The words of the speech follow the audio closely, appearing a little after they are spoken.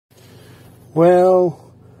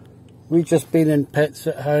Well, we've just been in Pets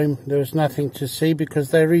at Home. There was nothing to see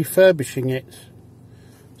because they're refurbishing it.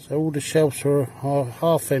 So all the shelves are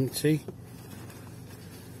half empty.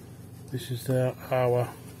 This is our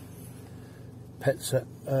Pets at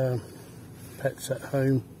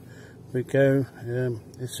Home. We go.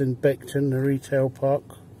 It's in Beckton, the retail park.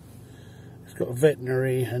 It's got a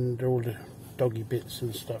veterinary and all the doggy bits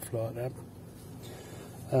and stuff like that.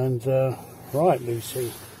 And right,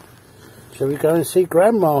 Lucy, shall we go and see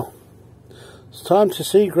Grandma? It's time to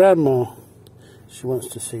see Grandma. She wants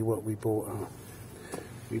to see what we bought her.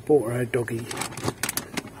 We bought her doggy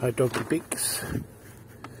bits.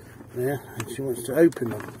 Yeah, and she wants to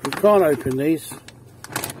open them. You can't open these,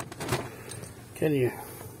 can you?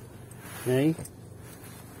 Okay.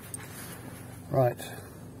 Right.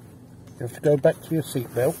 You have to go back to your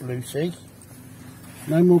seatbelt, Lucy.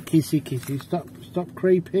 No more kissy. Stop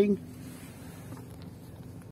creeping.